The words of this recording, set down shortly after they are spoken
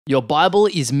Your Bible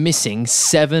is missing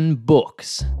 7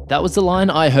 books. That was the line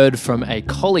I heard from a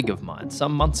colleague of mine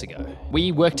some months ago.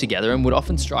 We worked together and would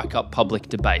often strike up public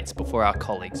debates before our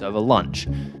colleagues over lunch.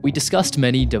 We discussed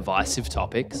many divisive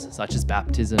topics, such as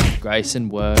baptism, grace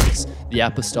and works, the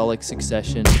apostolic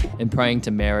succession, and praying to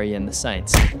Mary and the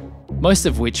saints, most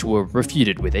of which were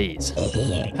refuted with ease.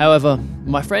 However,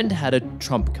 my friend had a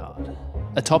trump card,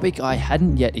 a topic I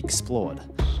hadn't yet explored.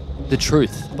 The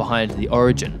truth behind the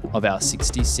origin of our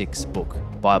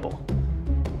 66-book Bible.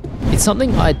 It's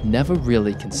something I'd never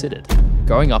really considered.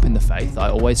 Growing up in the faith, I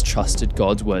always trusted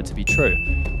God's word to be true,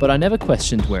 but I never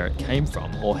questioned where it came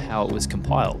from or how it was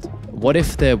compiled. What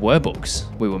if there were books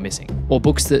we were missing, or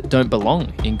books that don't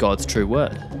belong in God's true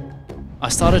word? I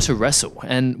started to wrestle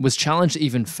and was challenged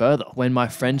even further when my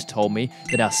friend told me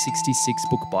that our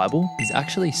 66-book Bible is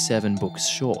actually 7 books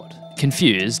short.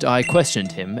 Confused, I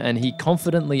questioned him, and he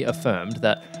confidently affirmed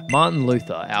that Martin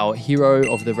Luther, our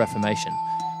hero of the Reformation,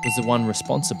 was the one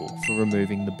responsible for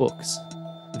removing the books.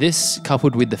 This,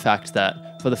 coupled with the fact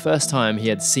that, for the first time, he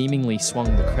had seemingly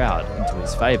swung the crowd into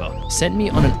his favour, sent me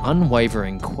on an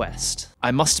unwavering quest.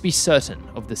 I must be certain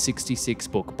of the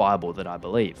 66-book Bible that I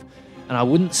believe, and I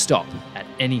wouldn't stop at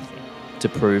anything to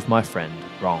prove my friend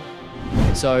wrong.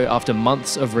 So, after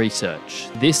months of research,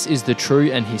 this is the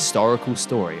true and historical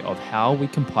story of how we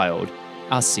compiled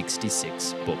our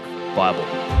 66-book Bible.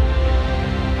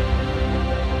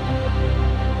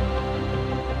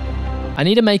 I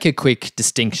need to make a quick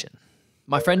distinction.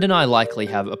 My friend and I likely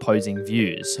have opposing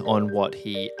views on what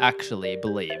he actually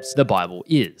believes the Bible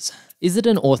is. Is it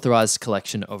an authorized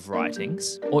collection of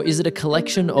writings, or is it a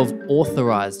collection of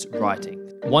authorized writing?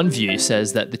 One view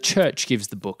says that the church gives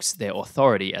the books their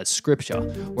authority as scripture,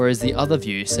 whereas the other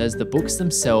view says the books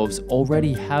themselves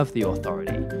already have the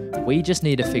authority. We just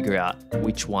need to figure out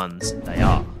which ones they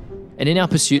are. And in our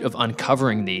pursuit of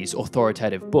uncovering these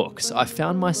authoritative books, I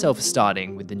found myself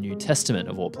starting with the New Testament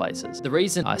of all places. The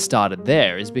reason I started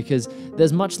there is because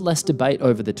there's much less debate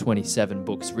over the 27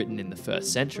 books written in the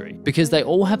first century, because they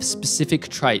all have specific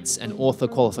traits and author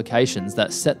qualifications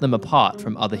that set them apart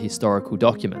from other historical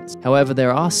documents. However,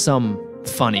 there are some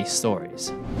funny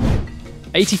stories.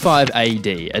 85 AD,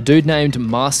 a dude named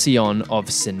Marcion of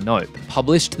Sinope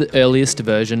published the earliest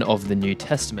version of the New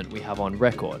Testament we have on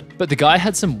record. But the guy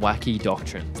had some wacky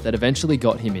doctrines that eventually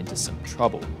got him into some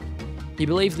trouble. He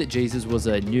believed that Jesus was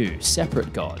a new,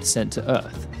 separate God sent to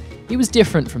earth. He was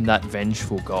different from that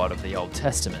vengeful God of the Old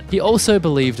Testament. He also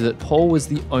believed that Paul was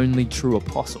the only true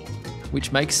apostle,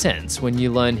 which makes sense when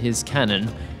you learn his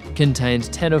canon contained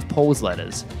 10 of Paul's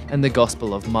letters and the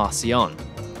Gospel of Marcion,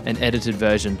 an edited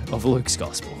version of Luke's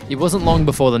Gospel. It wasn't long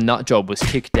before the nutjob was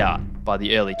kicked out by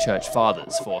the early church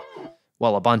fathers for,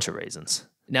 well, a bunch of reasons.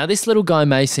 Now, this little guy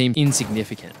may seem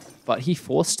insignificant, but he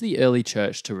forced the early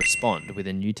church to respond with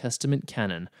a New Testament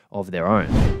canon of their own.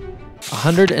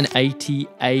 180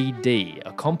 AD,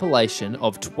 a compilation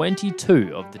of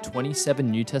 22 of the 27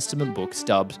 New Testament books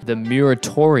dubbed the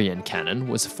Muratorian Canon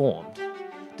was formed.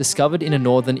 Discovered in a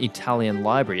northern Italian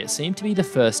library, it seemed to be the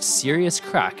first serious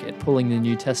crack at pulling the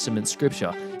New Testament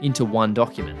scripture into one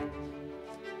document.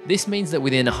 This means that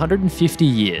within 150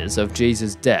 years of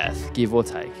Jesus' death, give or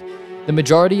take, the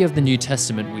majority of the New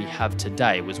Testament we have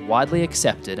today was widely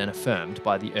accepted and affirmed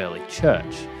by the early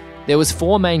church. There was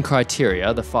 4 main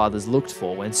criteria the fathers looked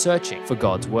for when searching for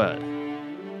God's word.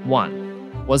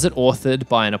 1. Was it authored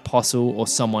by an apostle or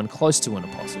someone close to an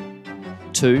apostle?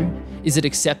 2. Is it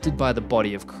accepted by the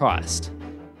body of Christ?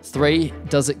 3.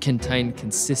 Does it contain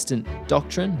consistent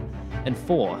doctrine? And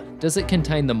 4. Does it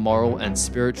contain the moral and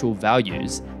spiritual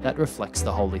values that reflects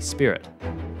the Holy Spirit?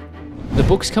 The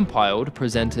books compiled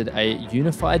presented a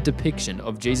unified depiction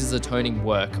of Jesus' atoning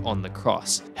work on the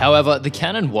cross. However, the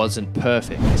canon wasn't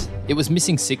perfect. It was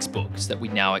missing 6 books that we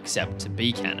now accept to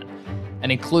be canon,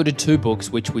 and included 2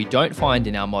 books which we don't find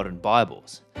in our modern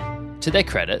Bibles. To their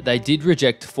credit, they did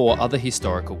reject 4 other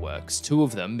historical works, 2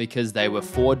 of them because they were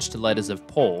forged letters of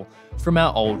Paul from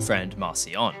our old friend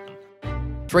Marcion.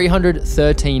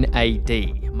 313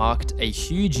 AD marked a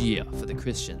huge year for the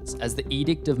Christians as the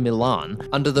Edict of Milan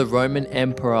under the Roman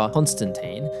Emperor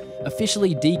Constantine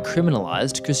officially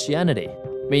decriminalized Christianity,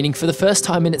 meaning for the first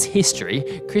time in its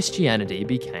history, Christianity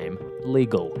became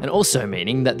legal, and also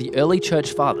meaning that the early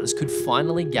church fathers could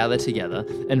finally gather together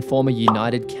and form a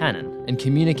united canon and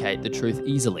communicate the truth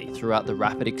easily throughout the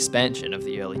rapid expansion of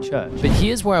the early church. But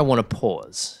here's where I want to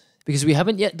pause, because we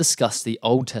haven't yet discussed the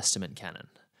Old Testament canon,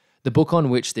 the book on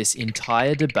which this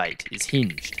entire debate is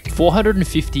hinged.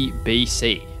 450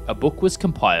 BC, a book was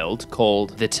compiled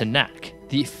called the Tanakh.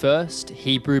 the first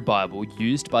Hebrew Bible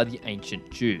used by the ancient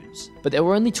Jews. But there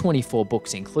were only 24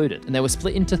 books included, and they were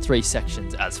split into 3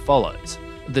 sections as follows.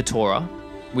 The Torah,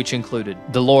 which included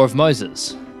the Law of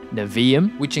Moses,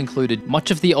 Nevi'im, which included much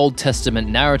of the Old Testament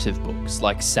narrative books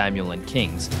like Samuel and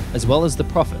Kings, as well as the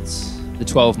prophets. The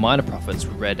 12 minor prophets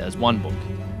were read as one book.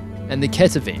 And the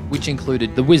Ketuvim, which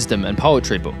included the wisdom and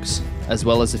poetry books, as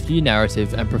well as a few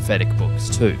narrative and prophetic books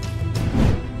too.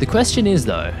 The question is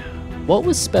though, what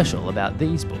was special about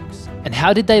these books? And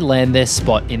how did they land their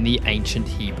spot in the ancient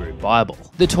Hebrew Bible?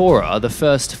 The Torah, the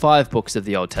first 5 books of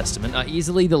the Old Testament, are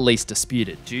easily the least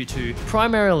disputed due to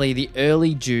primarily the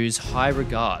early Jews' high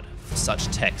regard for such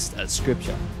text as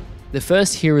scripture. The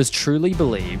first hearers truly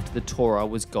believed the Torah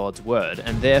was God's word,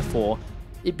 and therefore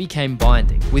it became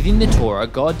binding. Within the Torah,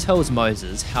 God tells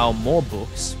Moses how more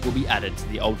books will be added to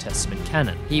the Old Testament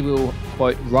canon. He will,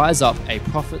 quote, rise up a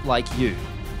prophet like you,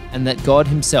 and that God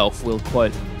himself will,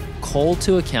 quote, call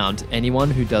to account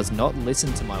anyone who does not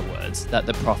listen to my words that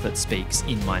the prophet speaks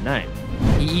in my name.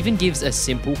 He even gives a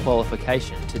simple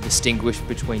qualification to distinguish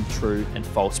between true and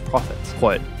false prophets.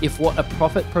 Quote, if what a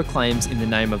prophet proclaims in the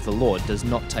name of the Lord does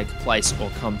not take place or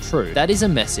come true, that is a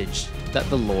message that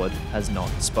the Lord has not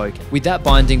spoken. With that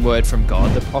binding word from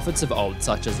God, the prophets of old,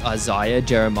 such as Isaiah,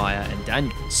 Jeremiah, and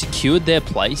Daniel, secured their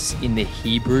place in the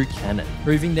Hebrew canon,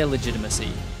 proving their legitimacy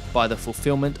by the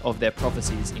fulfillment of their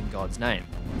prophecies in God's name.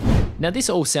 Now this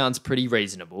all sounds pretty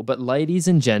reasonable, but ladies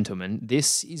and gentlemen,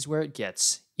 this is where it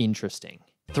gets interesting.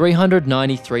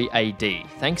 393 AD,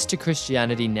 thanks to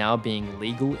Christianity now being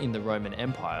legal in the Roman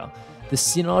Empire, the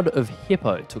Synod of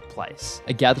Hippo took place,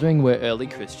 a gathering where early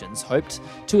Christians hoped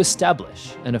to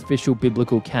establish an official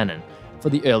biblical canon for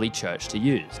the early church to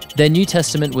use. Their New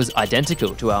Testament was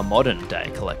identical to our modern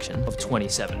day collection of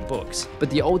 27 books, but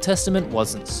the Old Testament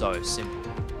wasn't so simple.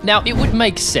 Now, it would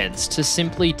make sense to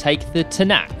simply take the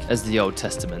Tanakh as the Old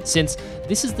Testament, since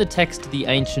this is the text the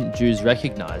ancient Jews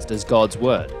recognized as God's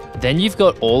word. Then you've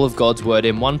got all of God's word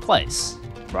in one place,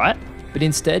 right? But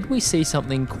instead we see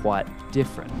something quite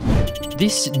different.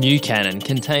 This new canon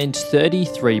contained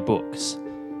 33 books.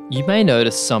 You may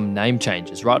notice some name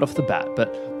changes right off the bat,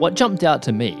 but what jumped out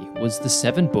to me was the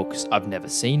 7 books I've never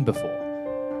seen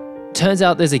before. Turns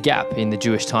out there's a gap in the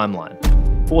Jewish timeline,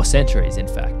 4 centuries in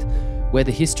fact, where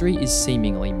the history is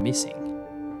seemingly missing.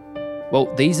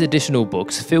 Well, these additional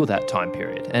books fill that time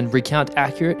period and recount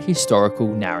accurate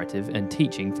historical narrative and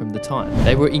teaching from the time.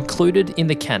 They were included in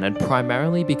the canon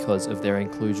primarily because of their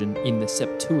inclusion in the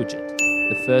Septuagint,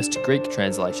 the first Greek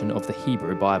translation of the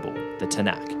Hebrew Bible, the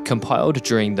Tanakh, compiled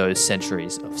during those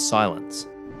centuries of silence.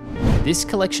 This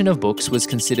collection of books was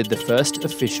considered the first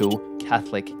official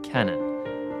Catholic canon,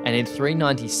 and in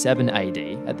 397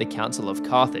 AD, at the Council of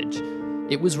Carthage,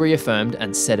 it was reaffirmed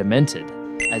and sedimented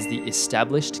as the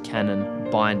established canon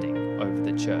binding over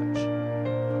the church.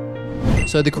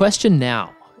 So the question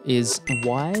now is,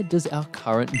 why does our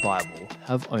current Bible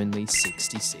have only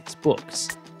 66 books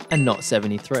and not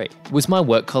 73? Was my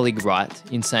work colleague right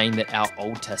in saying that our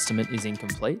Old Testament is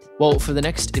incomplete? Well, for the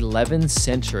next 11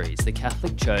 centuries, the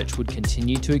Catholic Church would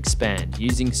continue to expand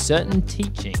using certain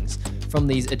teachings from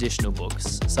these additional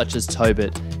books, such as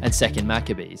Tobit and 2nd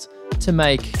Maccabees, to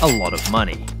make a lot of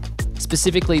money.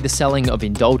 Specifically the selling of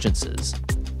indulgences,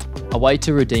 a way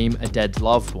to redeem a dead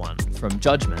loved one from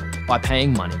judgment by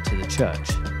paying money to the church.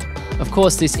 Of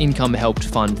course, this income helped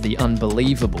fund the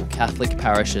unbelievable Catholic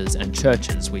parishes and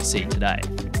churches we see today.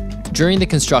 During the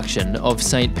construction of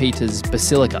St. Peter's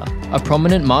Basilica, a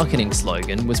prominent marketing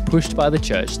slogan was pushed by the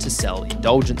church to sell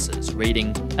indulgences,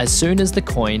 reading, "As soon as the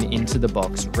coin into the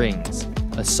box rings,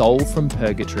 a soul from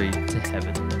purgatory to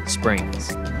heaven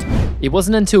springs." It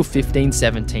wasn't until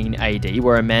 1517 AD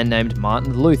where a man named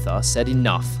Martin Luther said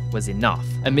enough was enough.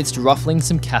 Amidst ruffling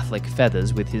some Catholic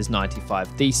feathers with his 95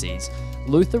 Theses,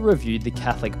 Luther reviewed the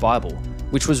Catholic Bible,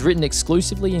 which was written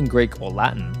exclusively in Greek or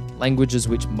Latin, languages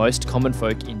which most common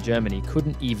folk in Germany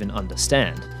couldn't even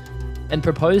understand, and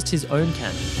proposed his own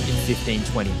canon in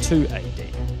 1522 AD.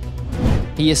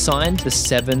 He assigned the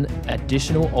 7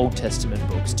 additional Old Testament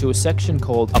books to a section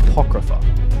called Apocrypha,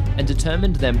 and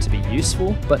determined them to be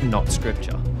useful but not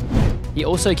scripture. He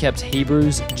also kept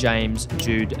Hebrews, James,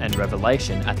 Jude, and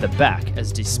Revelation at the back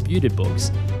as disputed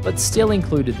books, but still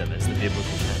included them as the biblical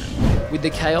canon. With the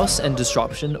chaos and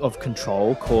disruption of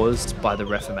control caused by the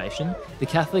Reformation, the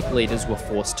Catholic leaders were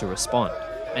forced to respond,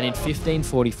 and in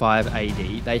 1545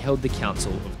 AD they held the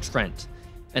Council of Trent,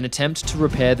 an attempt to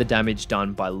repair the damage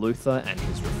done by Luther and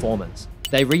his reformers.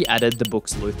 They re-added the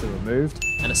books Luther removed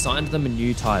and assigned them a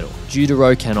new title,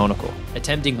 Deuterocanonical,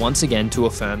 attempting once again to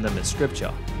affirm them as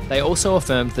scripture, They also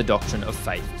affirmed the doctrine of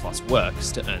faith plus works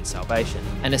to earn salvation,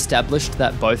 and established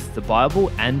that both the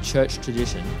Bible and church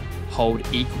tradition hold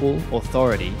equal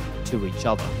authority to each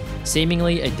other,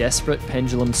 seemingly a desperate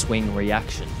pendulum swing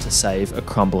reaction to save a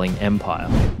crumbling empire.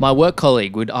 My work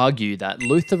colleague would argue that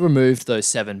Luther removed those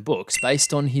 7 books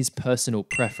based on his personal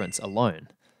preference alone,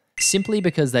 simply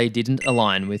because they didn't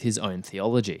align with his own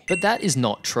theology. But that is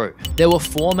not true. There were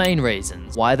 4 main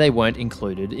reasons why they weren't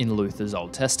included in Luther's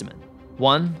Old Testament.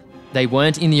 1, they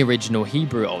weren't in the original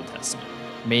Hebrew Old Testament,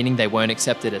 meaning they weren't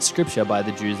accepted as scripture by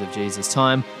the Jews of Jesus'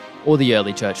 time or the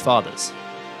early church fathers.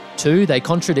 2, they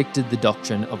contradicted the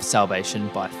doctrine of salvation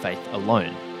by faith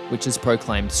alone, which is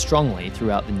proclaimed strongly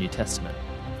throughout the New Testament.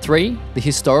 3, the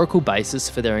historical basis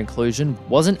for their inclusion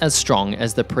wasn't as strong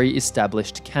as the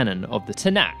pre-established canon of the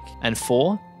Tanakh. And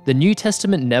 4, the New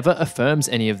Testament never affirms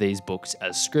any of these books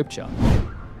as scripture.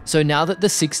 So now that the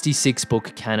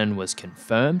 66-book canon was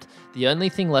confirmed, the only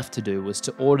thing left to do was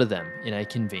to order them in a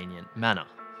convenient manner.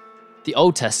 The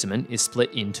Old Testament is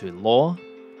split into law,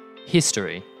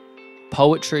 history,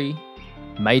 poetry,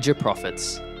 major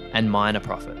prophets, and minor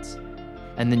prophets.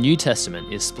 And the New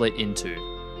Testament is split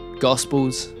into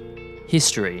Gospels,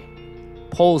 history,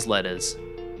 Paul's letters,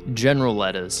 general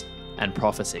letters, and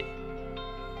prophecy.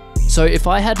 So if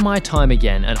I had my time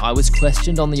again and I was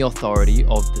questioned on the authority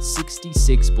of the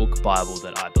 66-book Bible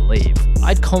that I believe,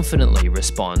 I'd confidently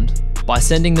respond by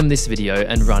sending them this video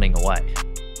and running away.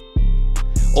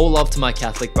 All love to my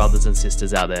Catholic brothers and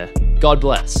sisters out there. God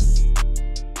bless.